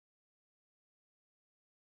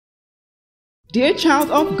Dear child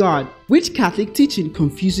of God, which Catholic teaching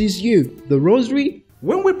confuses you? The Rosary?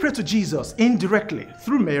 When we pray to Jesus indirectly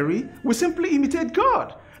through Mary, we simply imitate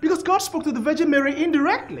God, because God spoke to the Virgin Mary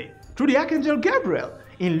indirectly through the Archangel Gabriel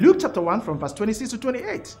in Luke chapter 1 from verse 26 to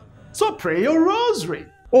 28. So pray your Rosary.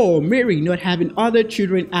 Or Mary not having other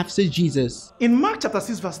children after Jesus? In Mark chapter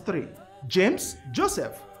 6 verse 3, James,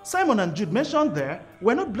 Joseph, Simon and Jude mentioned there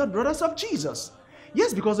were not blood brothers of Jesus.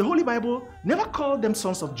 Yes, because the Holy Bible never called them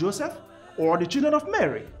sons of Joseph or the children of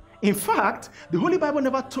Mary. In fact, the Holy Bible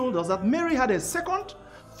never told us that Mary had a second,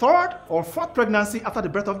 third, or fourth pregnancy after the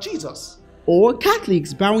birth of Jesus. Or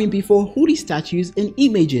Catholics bowing before holy statues and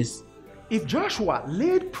images? If Joshua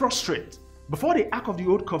laid prostrate before the Ark of the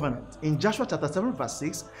Old Covenant in Joshua chapter 7 verse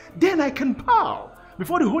 6, then I can bow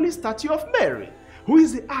before the holy statue of Mary, who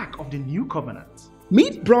is the Ark of the New Covenant.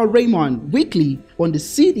 Meet Bro Raymond weekly on the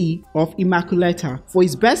CD of Immaculata for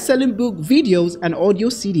his best-selling book, videos, and audio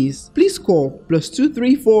CDs. Please call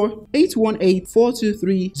 +234 818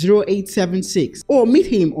 423 0876 or meet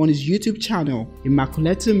him on his YouTube channel,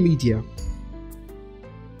 Immaculata Media.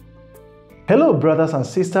 Hello, brothers and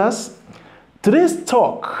sisters. Today's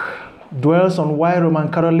talk dwells on why Roman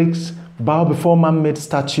Catholics bow before man-made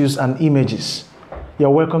statues and images.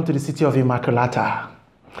 You're welcome to the city of Immaculata.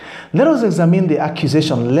 Let us examine the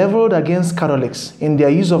accusation leveled against Catholics in their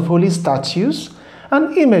use of holy statues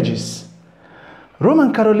and images.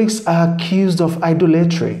 Roman Catholics are accused of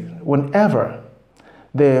idolatry whenever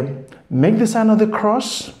they make the sign of the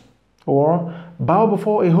cross or bow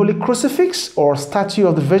before a holy crucifix or statue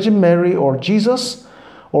of the Virgin Mary or Jesus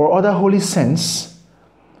or other holy saints,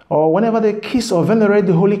 or whenever they kiss or venerate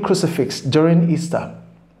the holy crucifix during Easter,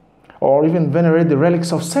 or even venerate the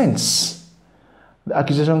relics of saints. The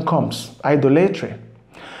accusation comes, idolatry.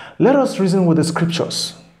 Let us reason with the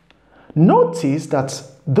scriptures. Notice that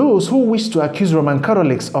those who wish to accuse Roman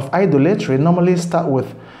Catholics of idolatry normally start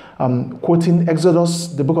with quoting Exodus,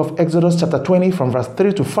 the book of Exodus chapter 20 from verse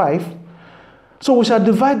 3 to 5. So we shall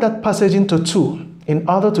divide that passage into two in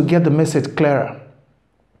order to get the message clearer.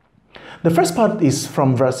 The first part is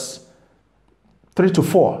from verse 3 to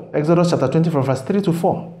 4, Exodus chapter 20 from verse 3 to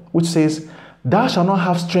 4, which says, "Thou shalt not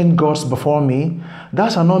have strange gods before me. Thou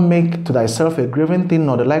shalt not make to thyself a graven thing,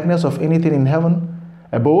 nor the likeness of anything in heaven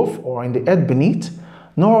above, or in the earth beneath,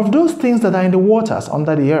 nor of those things that are in the waters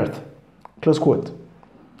under the earth." Close quote.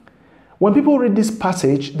 When people read this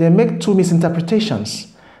passage, they make two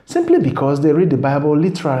misinterpretations, simply because they read the Bible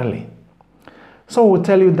literally. Some will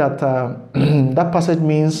tell you that that passage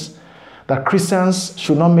means that Christians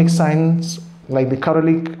should not make signs like the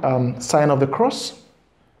Catholic sign of the cross,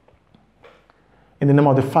 in the name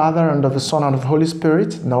of the Father, and of the Son, and of the Holy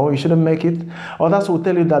Spirit. No, you shouldn't make it. Others will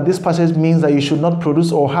tell you that this passage means that you should not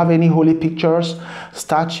produce or have any holy pictures,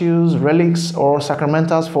 statues, relics, or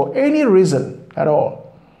sacramentals for any reason at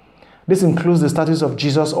all. This includes the statues of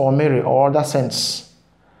Jesus or Mary or other saints.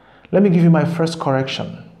 Let me give you my first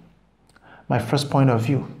correction, my first point of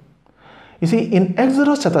view. You see, in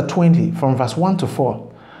Exodus chapter 20, from verse 1 to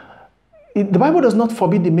 4, the Bible does not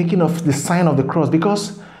forbid the making of the sign of the cross,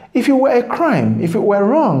 because if it were a crime, if it were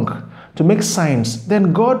wrong to make signs,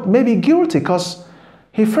 then God may be guilty, because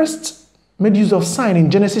he first made use of sign in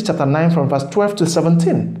Genesis chapter 9 from verse 12 to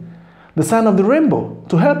 17, the sign of the rainbow,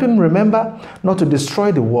 to help him remember not to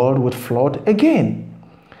destroy the world with flood again.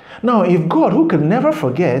 Now, if God, who can never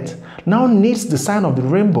forget, now needs the sign of the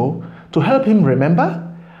rainbow to help him remember,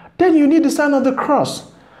 then you need the sign of the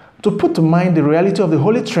cross to put to mind the reality of the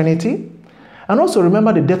Holy Trinity, and also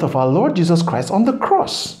remember the death of our Lord Jesus Christ on the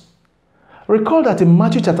cross. Recall that in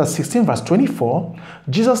Matthew chapter 16 verse 24,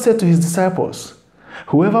 Jesus said to his disciples,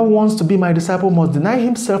 "Whoever wants to be my disciple must deny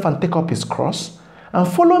himself and take up his cross and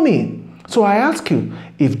follow me." So I ask you,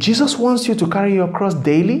 if Jesus wants you to carry your cross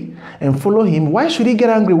daily and follow him, why should he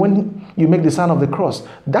get angry when you make the sign of the cross?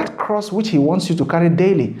 That cross which he wants you to carry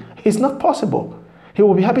daily is not possible. He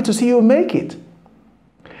will be happy to see you make it.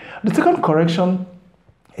 The second correction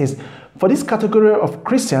is for this category of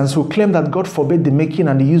Christians who claim that God forbade the making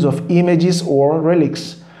and the use of images or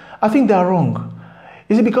relics. I think they are wrong.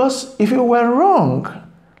 Is it because if it were wrong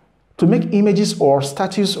to make images or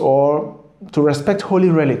statues or to respect holy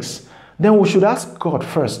relics, then we should ask God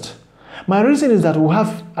first. My reason is that we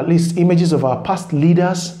have at least images of our past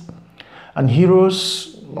leaders and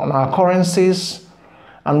heroes on our currencies,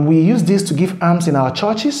 and we use this to give alms in our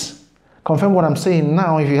churches. Confirm what I'm saying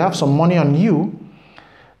now. If you have some money on you,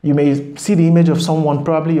 you may see the image of someone,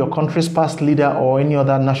 probably your country's past leader or any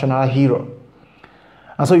other national hero.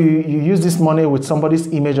 And so you use this money with somebody's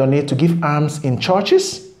image on it to give alms in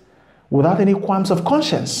churches without any qualms of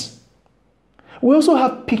conscience. We also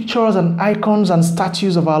have pictures and icons and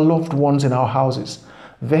statues of our loved ones in our houses,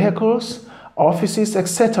 vehicles, offices,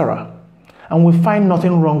 etc. And we find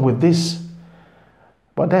nothing wrong with this.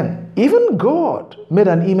 But then, even God made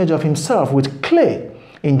an image of himself with clay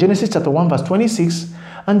in Genesis chapter 1 verse 26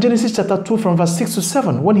 and Genesis chapter 2 from verse 6 to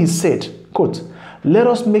 7 when he said, quote, "Let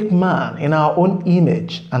us make man in our own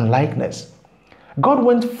image and likeness." God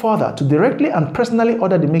went further to directly and personally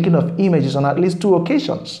order the making of images on at least 2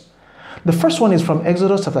 occasions. The first one is from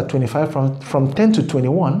Exodus chapter 25 from 10 to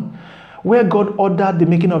 21, where God ordered the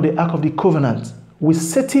making of the Ark of the Covenant with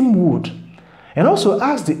sittim wood, and also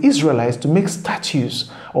asked the Israelites to make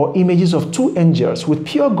statues or images of 2 angels with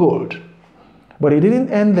pure gold. But it didn't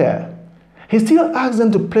end there. He still asked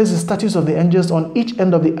them to place the statues of the angels on each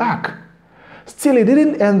end of the ark. Still, it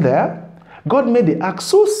didn't end there. God made the ark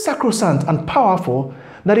so sacrosanct and powerful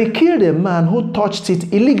that he killed a man who touched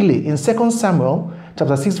it illegally in 2 Samuel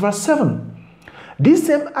chapter 6 verse 7. This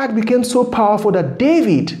same ark became so powerful that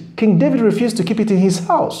King David refused to keep it in his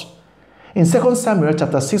house. In 2 Samuel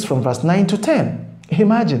chapter 6 from verse 9 to 10.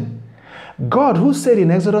 Imagine. God, who said in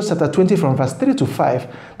Exodus chapter 20 from verse 3 to 5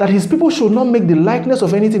 that his people should not make the likeness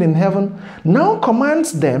of anything in heaven, now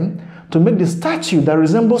commands them to make the statue that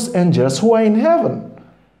resembles angels who are in heaven.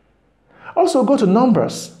 Also go to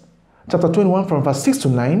Numbers chapter 21 from verse 6 to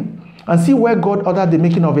 9 and see where God ordered the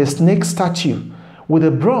making of a snake statue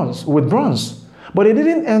with bronze. But it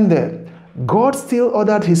didn't end there. God still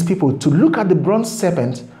ordered his people to look at the bronze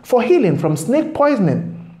serpent for healing from snake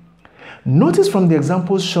poisoning. Notice from the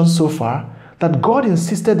examples shown so far that God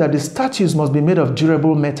insisted that the statues must be made of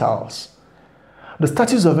durable metals. The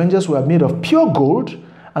statues of angels were made of pure gold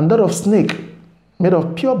and that of snake made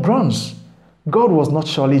of pure bronze. God was not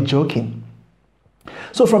surely joking.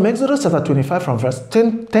 So from Exodus chapter 25 from verse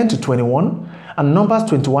 10 to 21 and Numbers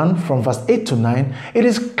 21 from verse 8 to 9, it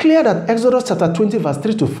is clear that Exodus chapter 20 verse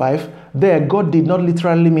 3 to 5, there God did not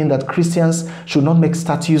literally mean that Christians should not make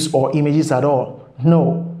statues or images at all.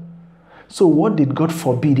 No. So what did God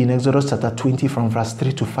forbid in Exodus chapter 20 from verse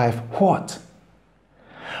 3 to 5? What?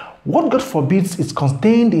 What God forbids is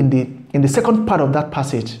contained in the second part of that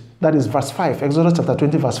passage. That is verse 5, Exodus chapter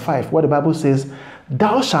 20 verse 5, where the Bible says,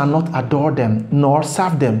 "Thou shalt not adore them, nor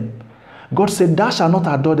serve them." God said, "Thou shalt not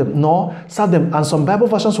adore them, nor serve them." And some Bible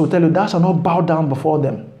versions will tell you, "Thou shalt not bow down before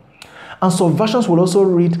them." And some versions will also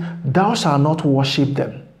read, "Thou shalt not worship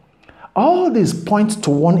them." All these point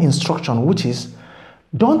to one instruction, which is,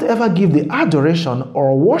 don't ever give the adoration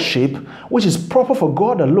or worship which is proper for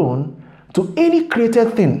God alone to any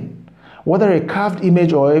created thing, whether a carved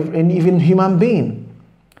image or even human being.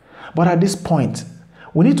 But at this point,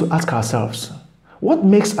 we need to ask ourselves, what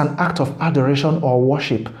makes an act of adoration or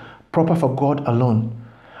worship proper for God alone?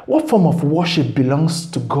 What form of worship belongs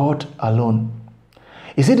to God alone?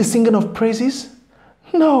 Is it the singing of praises?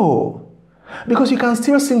 No, because you can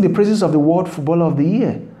still sing the praises of the World Footballer of the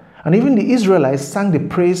Year. And even the Israelites sang the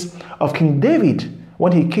praise of King David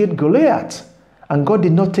when he killed Goliath, and God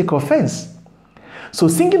did not take offense. So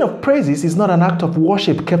singing of praises is not an act of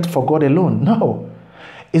worship kept for God alone. No.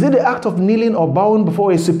 Is it the act of kneeling or bowing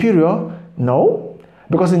before a superior? No.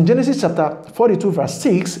 Because in Genesis chapter 42 verse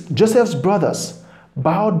 6, Joseph's brothers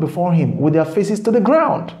bowed before him with their faces to the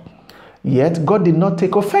ground. Yet God did not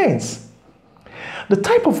take offense. The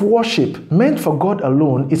type of worship meant for God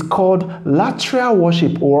alone is called lateral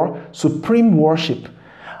worship or supreme worship.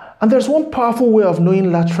 And there's one powerful way of knowing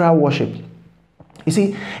lateral worship. You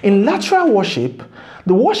see, in lateral worship,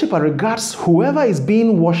 the worshiper regards whoever is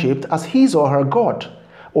being worshipped as his or her God,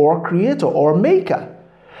 or creator, or maker.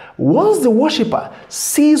 Once the worshiper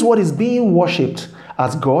sees what is being worshipped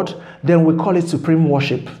as God, then we call it supreme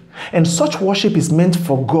worship. And such worship is meant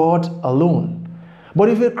for God alone. But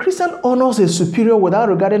if a Christian honors a superior without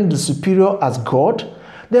regarding the superior as God,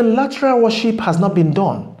 then lateral worship has not been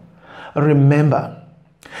done. Remember,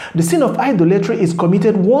 the sin of idolatry is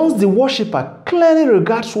committed once the worshiper clearly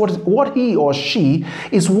regards what he or she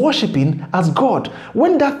is worshiping as God,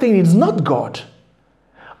 when that thing is not God.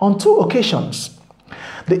 On 2 occasions,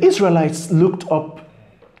 the Israelites looked up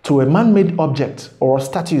to a man-made object or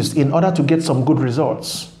statues in order to get some good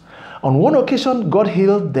results. On one occasion, God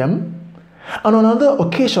healed them, and on another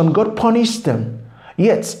occasion, God punished them.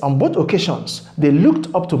 Yet, on both occasions, they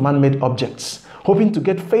looked up to man-made objects, hoping to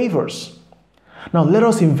get favors. Now, let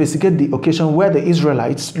us investigate the occasion where the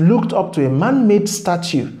Israelites looked up to a man-made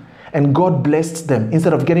statue and God blessed them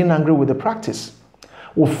instead of getting angry with the practice.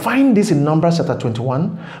 We'll find this in Numbers chapter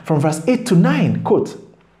 21 from verse 8 to 9. Quote,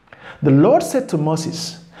 "The Lord said to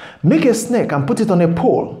Moses, make a snake and put it on a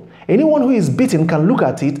pole. Anyone who is bitten can look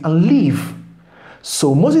at it and live.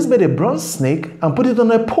 So Moses made a bronze snake and put it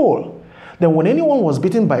on a pole. Then when anyone was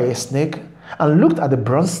bitten by a snake and looked at the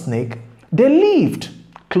bronze snake, they lived.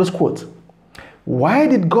 Close quote. Why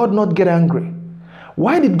did God not get angry?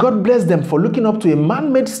 Why did God bless them for looking up to a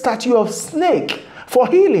man-made statue of snake for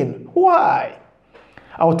healing? Why?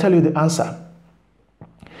 I will tell you the answer.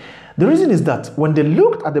 The reason is that when they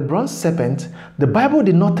looked at the bronze serpent, the Bible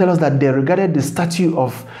did not tell us that they regarded the statue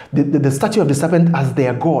of the statue of the serpent as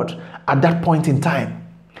their God at that point in time.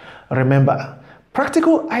 Remember,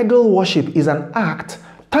 practical idol worship is an act,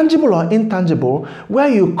 tangible or intangible, where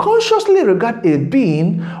you consciously regard a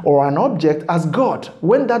being or an object as God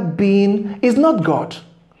when that being is not God.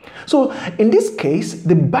 So in this case,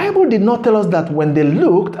 the Bible did not tell us that when they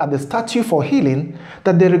looked at the statue for healing,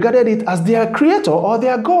 that they regarded it as their creator or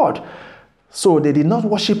their God. So they did not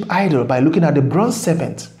worship idol by looking at the bronze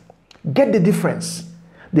serpent. Get the difference.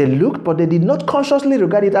 They looked, but they did not consciously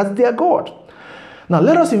regard it as their God. Now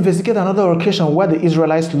let us investigate another occasion where the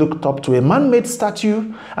Israelites looked up to a man-made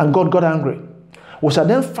statue and God got angry. We shall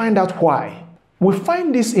then find out why. We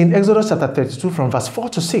find this in Exodus chapter 32 from verse 4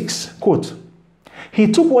 to 6. Quote, "He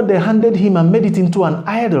took what they handed him and made it into an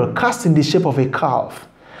idol cast in the shape of a calf,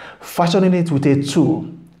 fashioning it with a tool.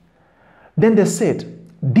 Then they said,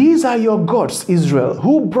 'These are your gods, Israel,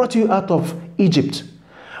 who brought you out of Egypt.'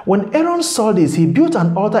 When Aaron saw this, he built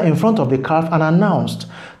an altar in front of the calf and announced,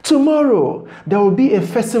 'Tomorrow there will be a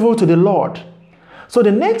festival to the Lord.' So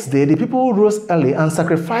the next day, the people rose early and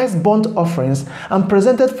sacrificed burnt offerings and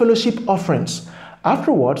presented fellowship offerings.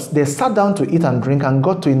 Afterwards, they sat down to eat and drink and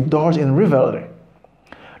got to indulge in revelry."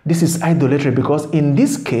 This is idolatry because in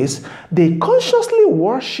this case, they consciously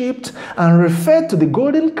worshipped and referred to the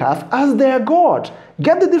golden calf as their God.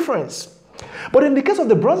 Get the difference? But in the case of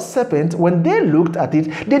the bronze serpent, when they looked at it,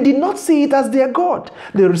 they did not see it as their God.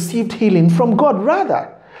 They received healing from God. Rather,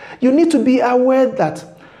 you need to be aware that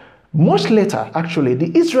much later, actually,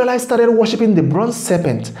 the Israelites started worshiping the bronze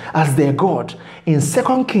serpent as their God in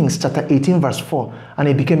 2 Kings chapter 18 verse 4, and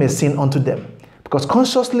it became a sin unto them. Because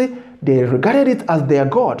consciously, they regarded it as their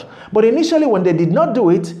God. But initially, when they did not do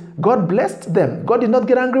it, God blessed them. God did not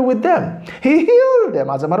get angry with them. He healed them,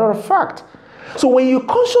 as a matter of fact. So when you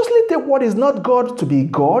consciously take what is not God to be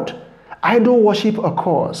God, idol worship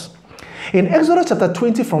occurs. In Exodus chapter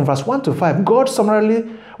 20 from verse 1 to 5, God summarily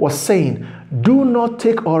was saying, "Do not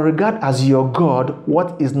take or regard as your God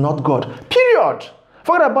what is not God." Period.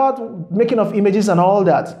 Forget about making of images and all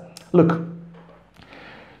that. Look,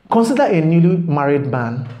 consider a newly married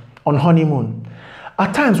man on honeymoon.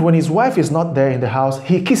 At times when his wife is not there in the house,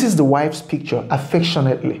 he kisses the wife's picture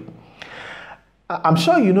affectionately. I'm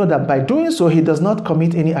sure you know that by doing so, he does not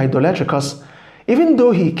commit any idolatry, because even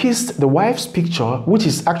though he kissed the wife's picture, which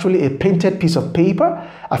is actually a painted piece of paper,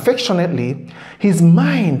 affectionately, his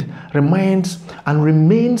mind remains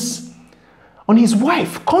on his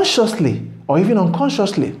wife, consciously or even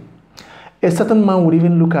unconsciously. A certain man would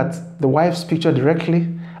even look at the wife's picture directly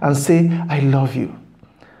and say, "I love you."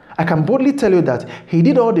 I can boldly tell you that he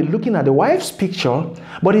did all the looking at the wife's picture,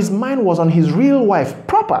 but his mind was on his real wife,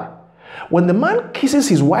 proper. When the man kisses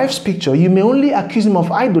his wife's picture, you may only accuse him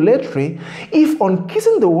of idolatry if on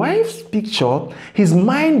kissing the wife's picture, his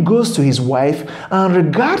mind goes to his wife and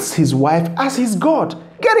regards his wife as his God.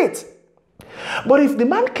 Get it? But if the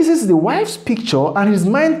man kisses the wife's picture and his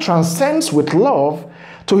mind transcends with love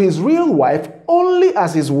to his real wife only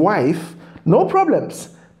as his wife, no problems,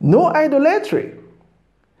 no idolatry.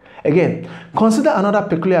 Again, consider another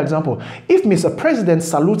peculiar example. If Mr. President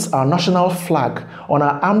salutes our national flag on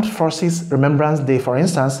our Armed Forces Remembrance Day, for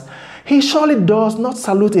instance, he surely does not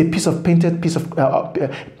salute a piece of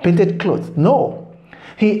painted cloth. No,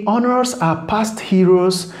 he honors our past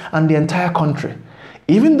heroes and the entire country.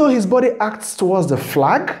 Even though his body acts towards the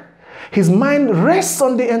flag, his mind rests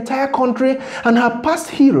on the entire country and her past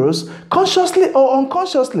heroes, consciously or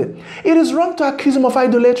unconsciously. It is wrong to accuse him of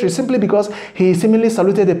idolatry simply because he seemingly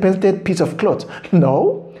saluted a painted piece of cloth.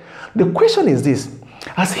 No. The question is this: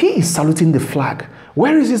 as he is saluting the flag,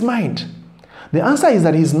 where is his mind? The answer is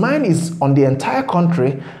that his mind is on the entire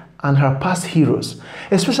country and her past heroes,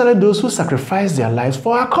 especially those who sacrificed their lives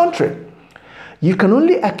for our country. You can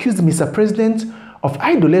only accuse Mr. President of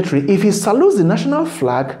idolatry if he salutes the national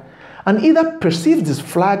flag and either perceives this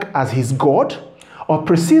flag as his God or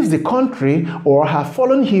perceives the country or her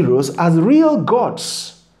fallen heroes as real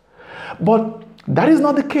gods. But that is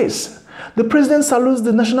not the case. The president salutes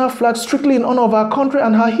the national flag strictly in honor of our country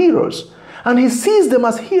and her heroes, and he sees them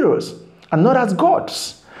as heroes and not as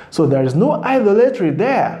gods. So there is no idolatry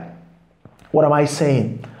there. What am I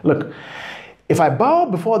saying? Look, if I bow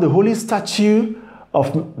before the holy statue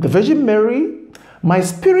of the Virgin Mary, My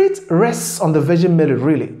spirit rests on the Virgin Mary,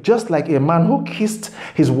 really, just like a man who kissed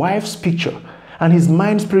his wife's picture and his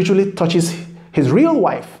mind spiritually touches his real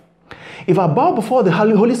wife. If I bow before the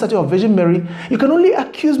holy statue of Virgin Mary, you can only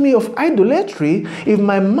accuse me of idolatry if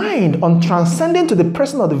my mind, on transcending to the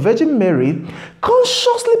person of the Virgin Mary,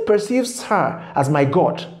 consciously perceives her as my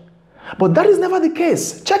God. But that is never the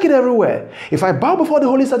case. Check it everywhere. If I bow before the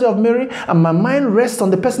holy statue of Mary and my mind rests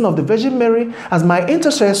on the person of the Virgin Mary as my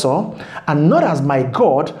intercessor and not as my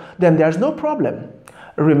God, then there's no problem.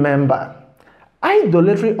 Remember,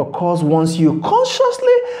 idolatry occurs once you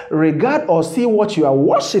consciously regard or see what you are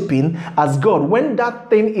worshiping as God when that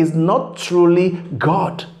thing is not truly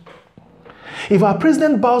God. If our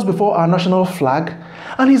president bows before our national flag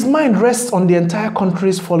and his mind rests on the entire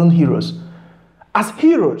country's fallen heroes, as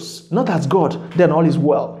heroes, not as God, then all is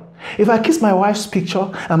well. If I kiss my wife's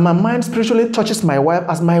picture and my mind spiritually touches my wife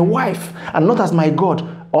as my wife and not as my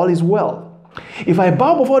God, all is well. If I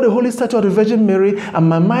bow before the holy statue of the Virgin Mary and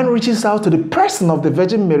my mind reaches out to the person of the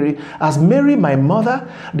Virgin Mary as Mary, my mother,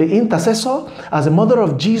 the intercessor, as the mother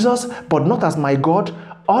of Jesus, but not as my God,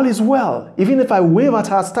 all is well. Even if I wave at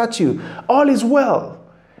her statue, all is well.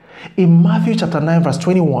 In Matthew chapter 9, verse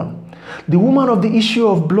 21, the woman of the issue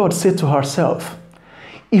of blood said to herself,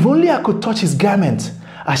 "If only I could touch his garment,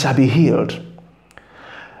 I shall be healed."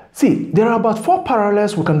 See, there are about 4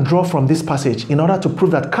 parallels we can draw from this passage in order to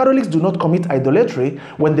prove that Catholics do not commit idolatry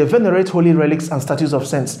when they venerate holy relics and statues of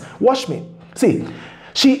saints. Watch me. See,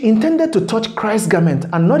 she intended to touch Christ's garment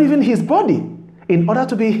and not even his body in order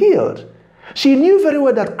to be healed. She knew very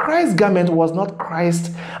well that Christ's garment was not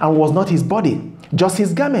Christ and was not his body, just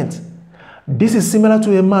his garment. This is similar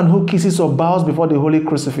to a man who kisses or bows before the Holy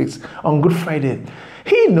Crucifix on Good Friday.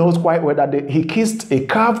 He knows quite well that he kissed a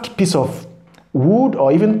carved piece of wood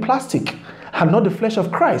or even plastic and not the flesh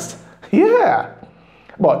of Christ. Yeah.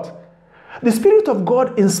 But the Spirit of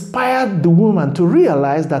God inspired the woman to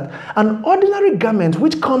realize that an ordinary garment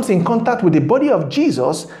which comes in contact with the body of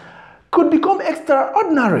Jesus could become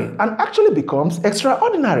extraordinary and actually becomes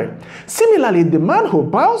extraordinary. Similarly, the man who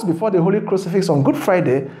bows before the Holy Crucifix on Good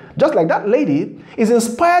Friday, just like that lady, is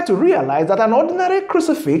inspired to realize that an ordinary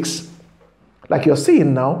crucifix, like you're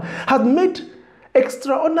seeing now, has made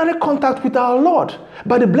extraordinary contact with our Lord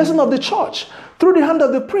by the blessing of the church, through the hand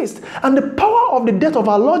of the priest, and the power of the death of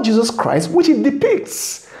our Lord Jesus Christ, which it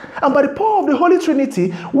depicts, and by the power of the Holy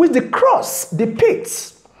Trinity, which the cross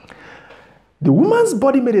depicts. The woman's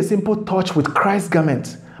body made a simple touch with Christ's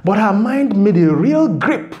garment, but her mind made a real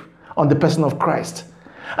grip on the person of Christ.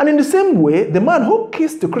 And in the same way, the man who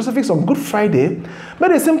kissed the crucifix on Good Friday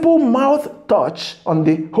made a simple mouth touch on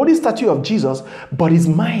the holy statue of Jesus, but his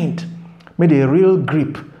mind made a real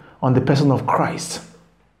grip on the person of Christ.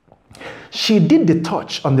 She did the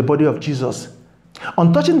touch on the body of Jesus.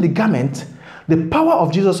 On touching the garment, the power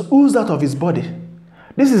of Jesus oozed out of his body.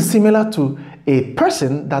 This is similar to a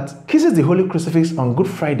person that kisses the Holy Crucifix on Good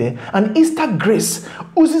Friday, and Easter grace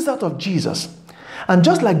oozes out of Jesus. And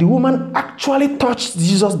just like the woman actually touched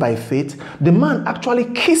Jesus by faith, the man actually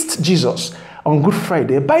kissed Jesus on Good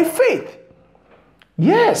Friday by faith.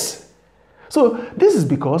 Yes. So this is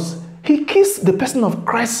because he kissed the person of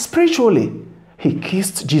Christ spiritually. He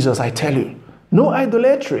kissed Jesus, I tell you. No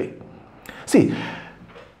idolatry. See,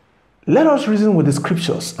 let us reason with the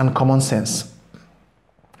scriptures and common sense.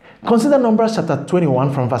 Consider Numbers chapter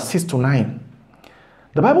 21 from verse 6 to 9.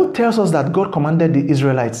 The Bible tells us that God commanded the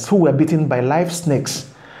Israelites who were bitten by live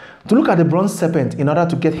snakes to look at the bronze serpent in order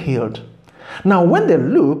to get healed. Now, when they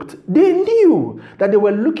looked, they knew that they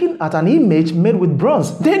were looking at an image made with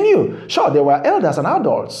bronze. They knew. Sure, they were elders and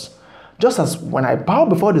adults. Just as when I bow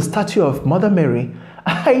before the statue of Mother Mary,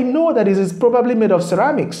 I know that it is probably made of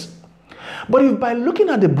ceramics. But if by looking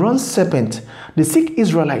at the bronze serpent, the sick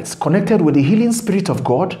Israelites connected with the healing Spirit of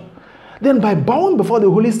God, then by bowing before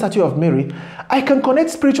the holy statue of Mary, I can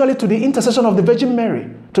connect spiritually to the intercession of the Virgin Mary,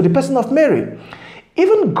 to the person of Mary.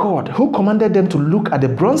 Even God, who commanded them to look at the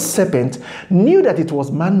bronze serpent, knew that it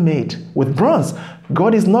was man-made with bronze.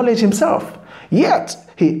 God is knowledge himself. Yet,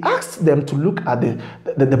 he asked them to look at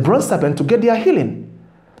the bronze serpent to get their healing.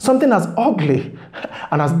 Something as ugly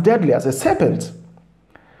and as deadly as a serpent.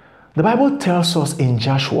 The Bible tells us in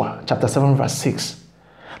Joshua chapter 7 verse 6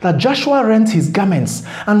 that Joshua rent his garments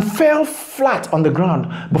and fell flat on the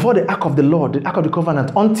ground before the ark of the Lord, the ark of the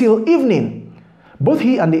covenant, until evening, both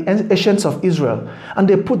he and the ancients of Israel, and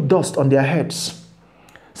they put dust on their heads.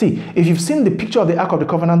 See, if you've seen the picture of the ark of the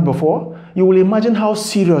covenant before, you will imagine how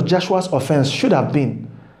serious Joshua's offense should have been.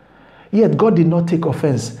 Yet God did not take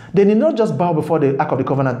offense. They did not just bow before the ark of the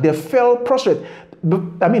covenant. They fell prostrate.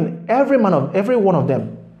 I mean, every one of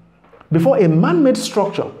them, before a man-made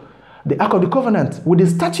structure the Ark of the Covenant, with the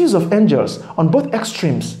statues of angels on both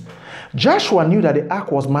extremes. Joshua knew that the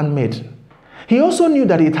ark was man-made. He also knew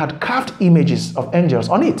that it had carved images of angels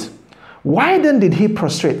on it. Why then did he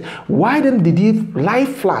prostrate? Why then did he lie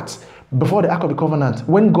flat before the Ark of the Covenant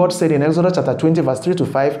when God said in Exodus chapter 20 verse 3 to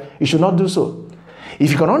 5, you should not do so?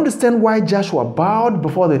 If you can understand why Joshua bowed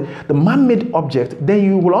before the man-made object, then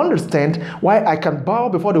you will understand why I can bow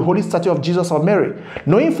before the holy statue of Jesus or Mary,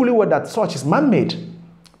 knowing fully well that such is man-made.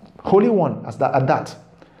 Holy one at that.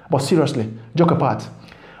 But seriously, joke apart.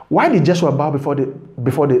 Why did Joshua bow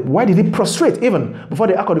why did he prostrate even before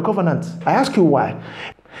the Ark of the Covenant? I ask you why.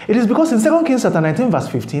 It is because in 2 Kings chapter 19 verse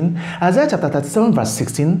 15, Isaiah chapter 37 verse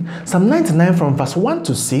 16, Psalm 99 from verse 1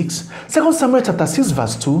 to 6, 2 Samuel chapter 6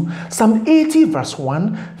 verse 2, Psalm 80 verse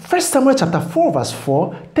 1, 1 Samuel chapter 4 verse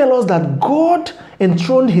 4 tell us that God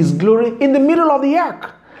enthroned his glory in the middle of the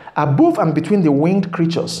ark, above and between the winged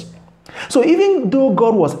creatures. So even though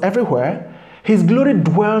God was everywhere, his glory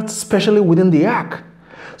dwelt specially within the ark.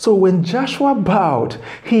 So when Joshua bowed,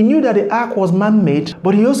 he knew that the ark was man-made,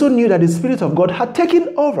 but he also knew that the Spirit of God had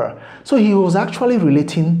taken over. So he was actually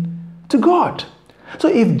relating to God. So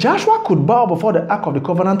if Joshua could bow before the Ark of the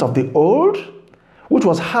Covenant of the old, which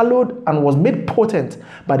was hallowed and was made potent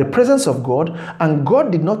by the presence of God, and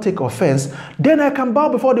God did not take offense, then I can bow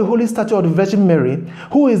before the holy statue of the Virgin Mary,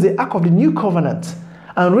 who is the Ark of the New Covenant,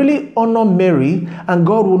 and really honor Mary, and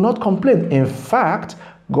God will not complain. In fact,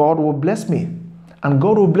 God will bless me. And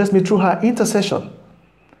God will bless me through her intercession.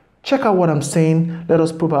 Check out what I'm saying. Let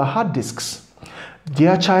us probe our hard disks.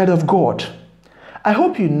 Dear child of God, I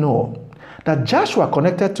hope you know that Joshua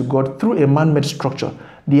connected to God through a man-made structure,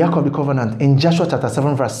 the Ark of the Covenant, in Joshua chapter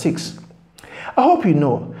 7 verse 6. I hope you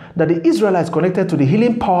know that the Israelites connected to the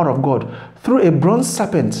healing power of God through a bronze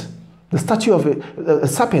serpent, the statue of a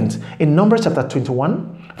serpent in Numbers chapter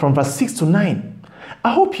 21 from verse 6 to 9.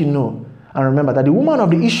 I hope you know and remember that the woman of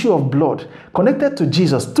the issue of blood connected to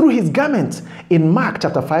Jesus through his garment in Mark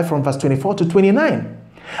chapter 5 from verse 24 to 29.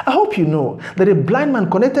 I hope you know that a blind man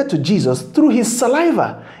connected to Jesus through his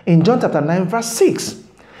saliva in John chapter 9 verse 6.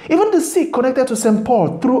 Even the sick connected to St.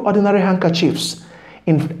 Paul through ordinary handkerchiefs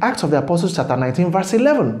in Acts of the Apostles chapter 19 verse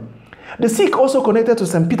 11. The sick also connected to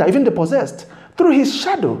St. Peter, even the possessed, through his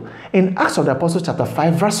shadow in Acts of the Apostles chapter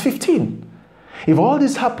 5 verse 15. If all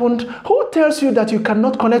this happened, who tells you that you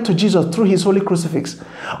cannot connect to Jesus through his holy crucifix?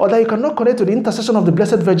 Or that you cannot connect to the intercession of the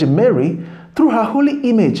Blessed Virgin Mary through her holy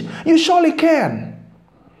image? You surely can.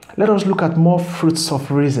 Let us look at more fruits of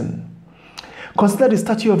reason. Consider the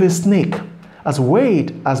statue of a snake, as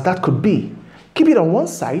weighed as that could be. Keep it on one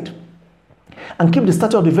side and keep the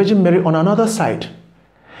statue of the Virgin Mary on another side.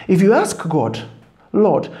 If you ask God,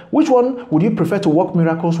 Lord, which one would you prefer to work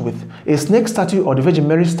miracles with? A snake statue or the Virgin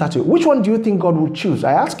Mary statue? Which one do you think God would choose?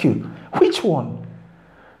 I ask you, which one?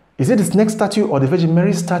 Is it the snake statue or the Virgin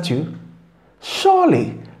Mary statue?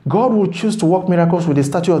 Surely, God will choose to work miracles with the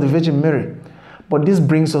statue of the Virgin Mary. But this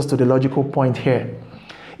brings us to the logical point here.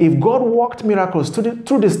 If God worked miracles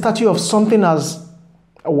through the statue of something as,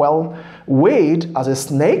 weighed as a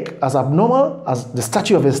snake, as abnormal as the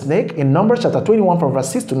statue of a snake in Numbers chapter 21 from verse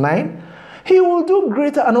 6 to 9, he will do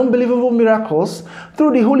greater and unbelievable miracles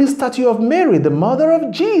through the holy statue of Mary, the mother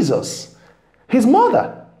of Jesus, his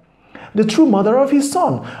mother, the true mother of his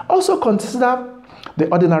son. Also consider the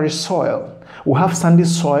ordinary soil. We have sandy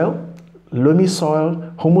soil, loamy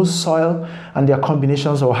soil, humus soil, and their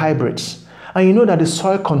combinations or hybrids. And you know that the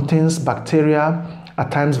soil contains bacteria,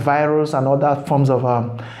 at times virus, and other forms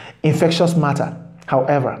of infectious matter.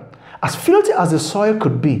 However, as filthy as the soil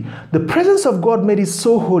could be, the presence of God made it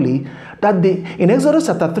so holy that in Exodus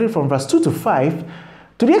chapter 3 from verse 2 to 5,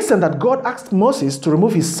 to the extent that God asked Moses to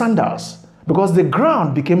remove his sandals because the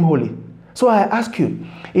ground became holy. So I ask you,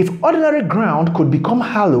 if ordinary ground could become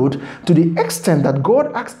hallowed to the extent that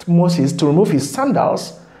God asked Moses to remove his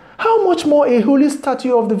sandals, how much more a holy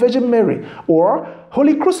statue of the Virgin Mary or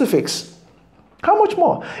holy crucifix? How much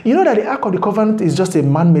more? You know that the Ark of the Covenant is just a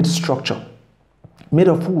man-made structure made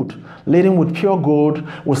of wood, laden with pure gold,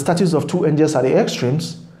 with statues of two angels at the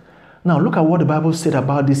extremes. Now look at what the Bible said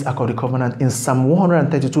about this Ark of the Covenant in Psalm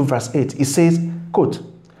 132 verse 8. It says, quote,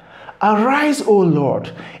 "Arise, O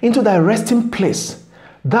Lord, into thy resting place,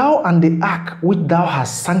 thou and the ark which thou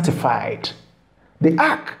hast sanctified." The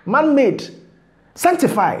ark, man-made,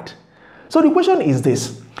 sanctified. So the question is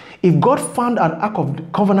this: if God found an Ark of the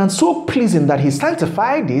Covenant so pleasing that he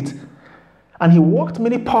sanctified it, and he worked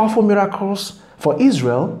many powerful miracles for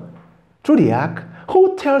Israel through the ark,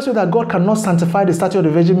 who tells you that God cannot sanctify the statue of the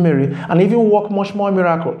Virgin Mary and even work much more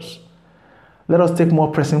miracles? Let us take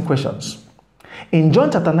more pressing questions. In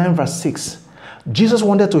John chapter 9 verse 6, Jesus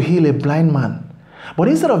wanted to heal a blind man. But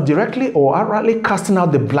instead of directly or outrightly casting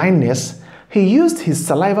out the blindness, he used his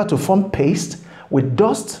saliva to form paste with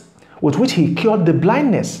dust with which he cured the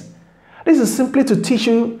blindness. This is simply to teach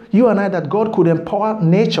you and I that God could empower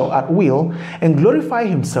nature at will and glorify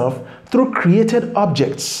himself through created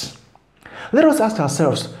objects. Let us ask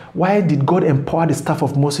ourselves, why did God empower the staff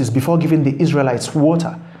of Moses before giving the Israelites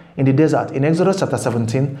water in the desert in Exodus chapter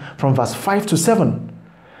 17 from verse 5 to 7?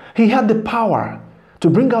 He had the power to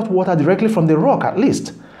bring out water directly from the rock at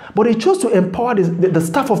least, but he chose to empower the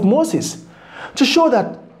staff of Moses to show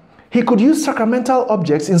that he could use sacramental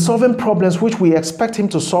objects in solving problems which we expect him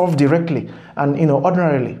to solve directly and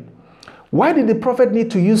ordinarily. Why did the prophet need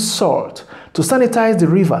to use salt to sanitize the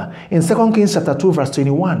river in 2 Kings chapter 2 verse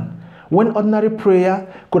 21 when ordinary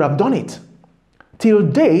prayer could have done it? Till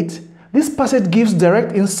date, this passage gives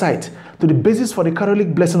direct insight to the basis for the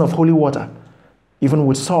Catholic blessing of holy water, even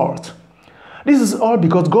with salt. This is all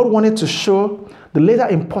because God wanted to show the later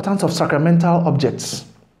importance of sacramental objects.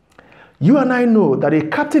 You and I know that a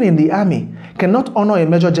captain in the army cannot honor a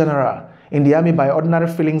major general in the army by ordinary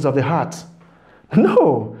feelings of the heart.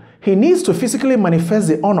 No, he needs to physically manifest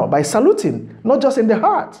the honor by saluting, not just in the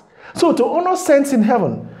heart. So to honor saints in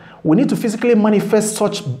heaven, we need to physically manifest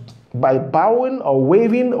such by bowing or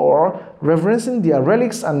waving or reverencing their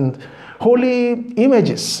relics and holy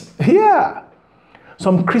images. Yeah.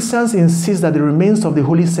 Some Christians insist that the remains of the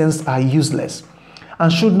holy saints are useless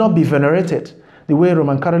and should not be venerated the way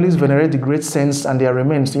Roman Catholics venerate the great saints and their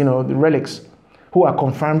remains, the relics, who are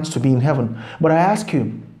confirmed to be in heaven. But I ask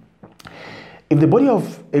you, if the body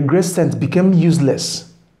of a great saint became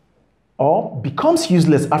useless or becomes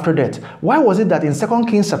useless after death, why was it that in 2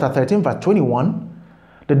 Kings chapter 13 verse 21,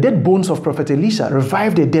 the dead bones of Prophet Elisha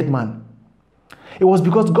revived a dead man? It was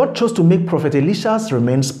because God chose to make Prophet Elisha's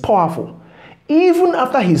remains powerful, even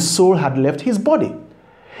after his soul had left his body.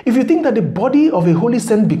 If you think that the body of a holy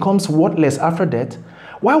saint becomes worthless after death,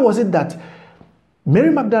 why was it that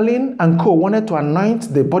Mary Magdalene and co wanted to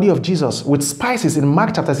anoint the body of Jesus with spices in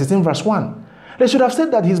Mark chapter 16 verse 1? They should have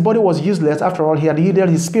said that his body was useless. After all, he had yielded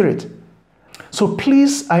his spirit. So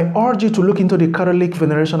please, I urge you to look into the Catholic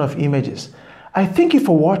veneration of images. I thank you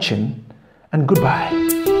for watching, and goodbye.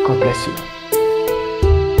 God bless you.